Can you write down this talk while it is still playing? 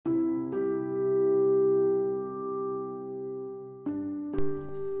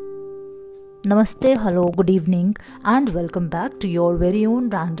Namaste, hello, good evening, and welcome back to your very own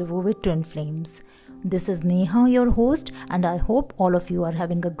Rendezvous with Twin Flames. This is Neha, your host, and I hope all of you are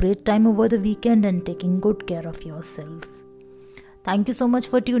having a great time over the weekend and taking good care of yourself. Thank you so much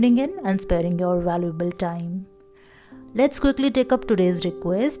for tuning in and sparing your valuable time. Let's quickly take up today's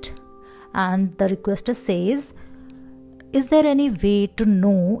request, and the requester says, is there any way to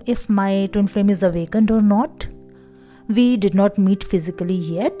know if my twin flame is awakened or not? We did not meet physically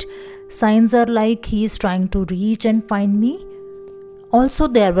yet. Signs are like he is trying to reach and find me. Also,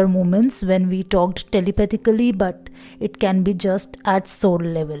 there were moments when we talked telepathically, but it can be just at soul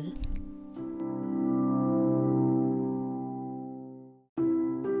level.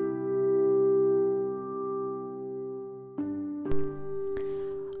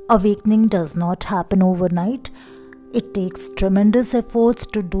 Awakening does not happen overnight. It takes tremendous efforts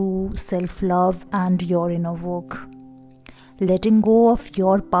to do self-love and your inner work. Letting go of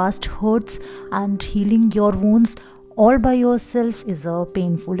your past hurts and healing your wounds all by yourself is a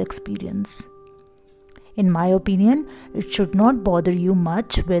painful experience. In my opinion, it should not bother you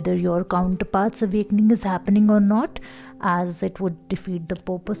much whether your counterpart's awakening is happening or not, as it would defeat the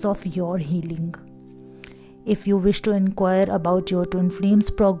purpose of your healing. If you wish to inquire about your twin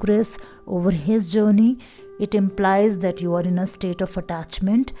flame's progress over his journey, it implies that you are in a state of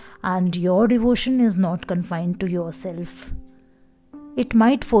attachment and your devotion is not confined to yourself. It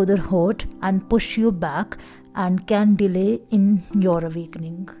might further hurt and push you back and can delay in your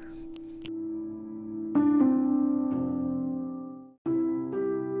awakening.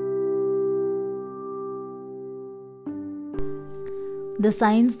 The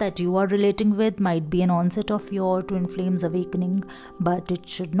signs that you are relating with might be an onset of your twin flame's awakening, but it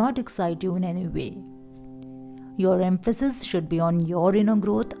should not excite you in any way. Your emphasis should be on your inner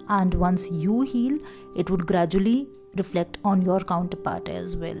growth, and once you heal, it would gradually reflect on your counterpart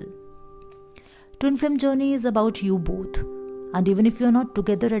as well. Twin flame journey is about you both, and even if you are not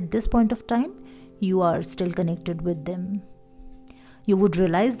together at this point of time, you are still connected with them. You would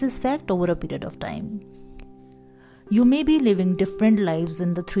realize this fact over a period of time. You may be living different lives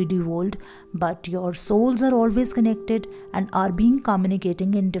in the 3D world, but your souls are always connected and are being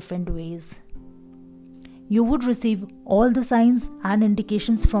communicating in different ways. You would receive all the signs and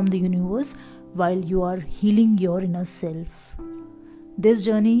indications from the universe while you are healing your inner self. This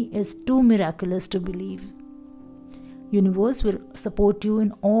journey is too miraculous to believe. Universe will support you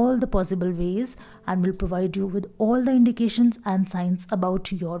in all the possible ways and will provide you with all the indications and signs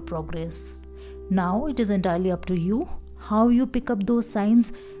about your progress. Now it is entirely up to you how you pick up those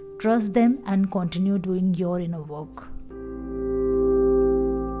signs, trust them, and continue doing your inner work.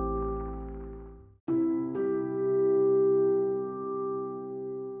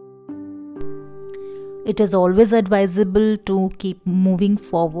 It is always advisable to keep moving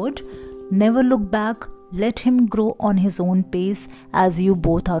forward. Never look back. Let him grow on his own pace as you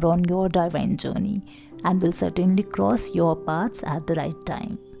both are on your divine journey and will certainly cross your paths at the right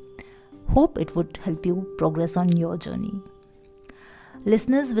time. Hope it would help you progress on your journey.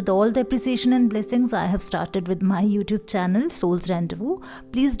 Listeners, with all the appreciation and blessings, I have started with my YouTube channel, Soul's Rendezvous.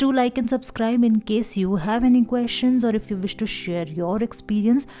 Please do like and subscribe. In case you have any questions or if you wish to share your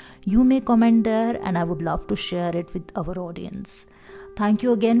experience, you may comment there and I would love to share it with our audience. Thank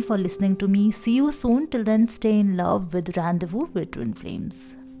you again for listening to me. See you soon. Till then, stay in love with Rendezvous with Twin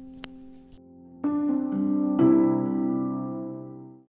Flames.